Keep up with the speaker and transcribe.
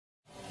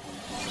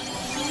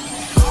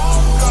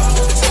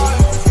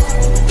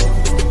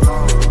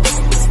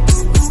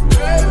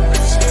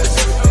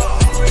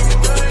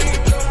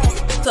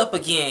up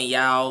again,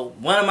 y'all.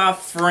 One of my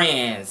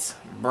friends,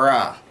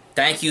 bruh.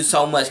 Thank you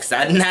so much, cause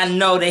I did not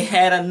know they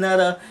had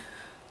another.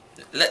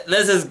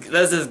 Let's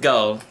just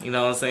go. You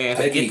know what I'm saying?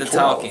 Forget the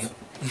talking.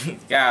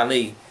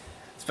 Golly.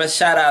 Special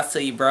shout outs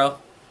to you, bro.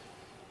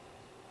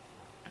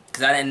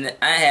 Cause I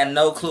had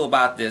no clue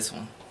about this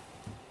one.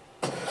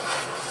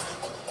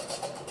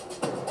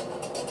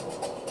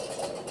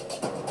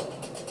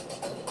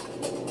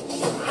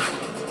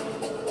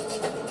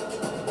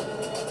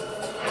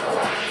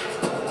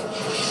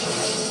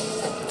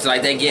 It's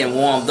like they getting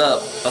warmed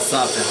up or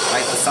something.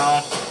 Like the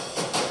song.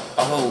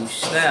 Oh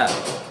snap.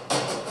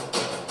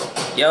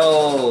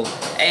 Yo.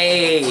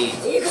 Hey.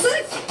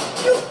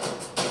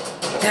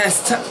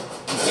 That's tough.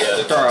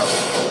 Throw.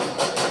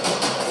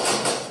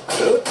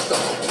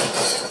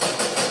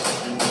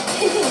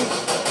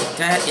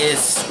 That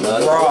is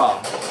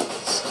raw.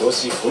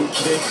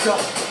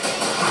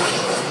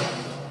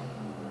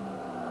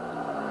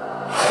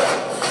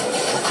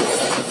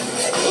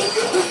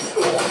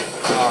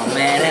 Oh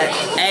man,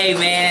 hey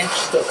man.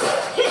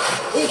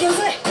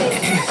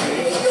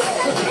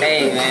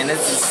 Hey man,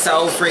 this is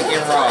so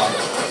freaking raw.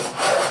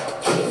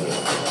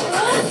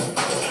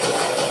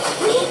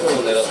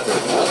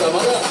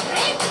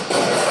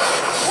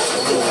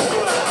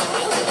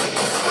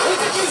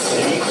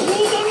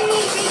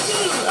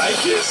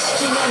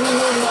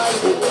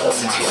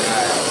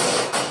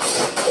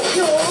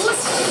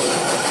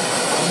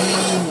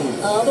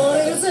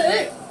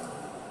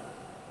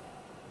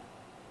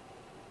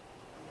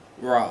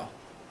 Raw.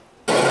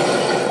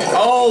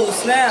 Oh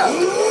snap!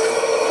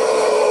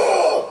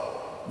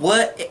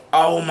 What?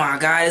 Oh my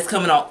god! It's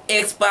coming on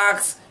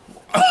Xbox,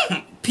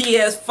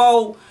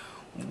 PS4.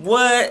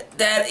 What?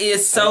 That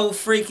is so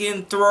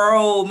freaking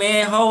throw,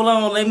 man. Hold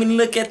on, let me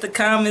look at the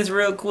comments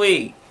real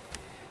quick.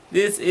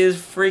 This is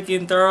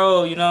freaking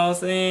throw. You know what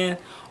I'm saying?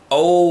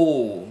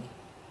 Oh,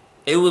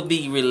 it would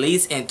be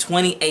released in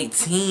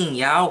 2018,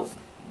 y'all.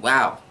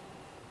 Wow.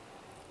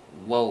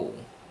 Whoa.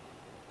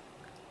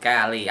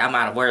 Golly, I'm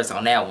out of words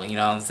on that one, you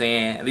know what I'm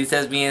saying? At least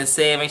that's being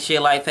said, make sure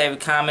you like, favorite,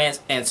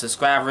 comments, and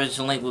subscribe.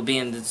 Original link will be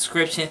in the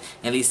description.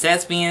 At least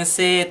that's being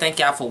said, thank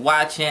y'all for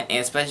watching,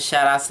 and special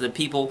shout outs to the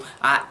people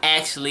I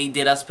actually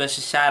did a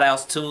special shout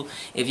outs to.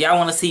 If y'all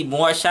want to see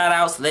more shout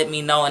outs, let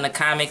me know in the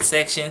comment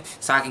section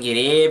so I can get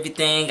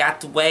everything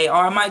out the way, or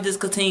I might just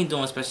continue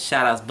doing special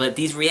shout outs. But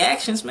these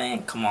reactions,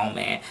 man, come on,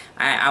 man.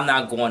 I'm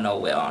not going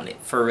nowhere on it,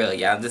 for real,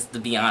 y'all. Just to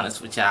be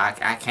honest with y'all,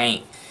 I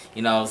can't.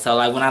 You know, so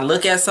like when I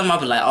look at something, I'll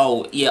be like,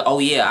 oh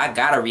yeah, I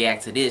gotta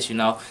react to this, you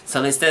know.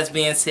 So that's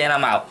being said,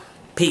 I'm out.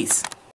 Peace.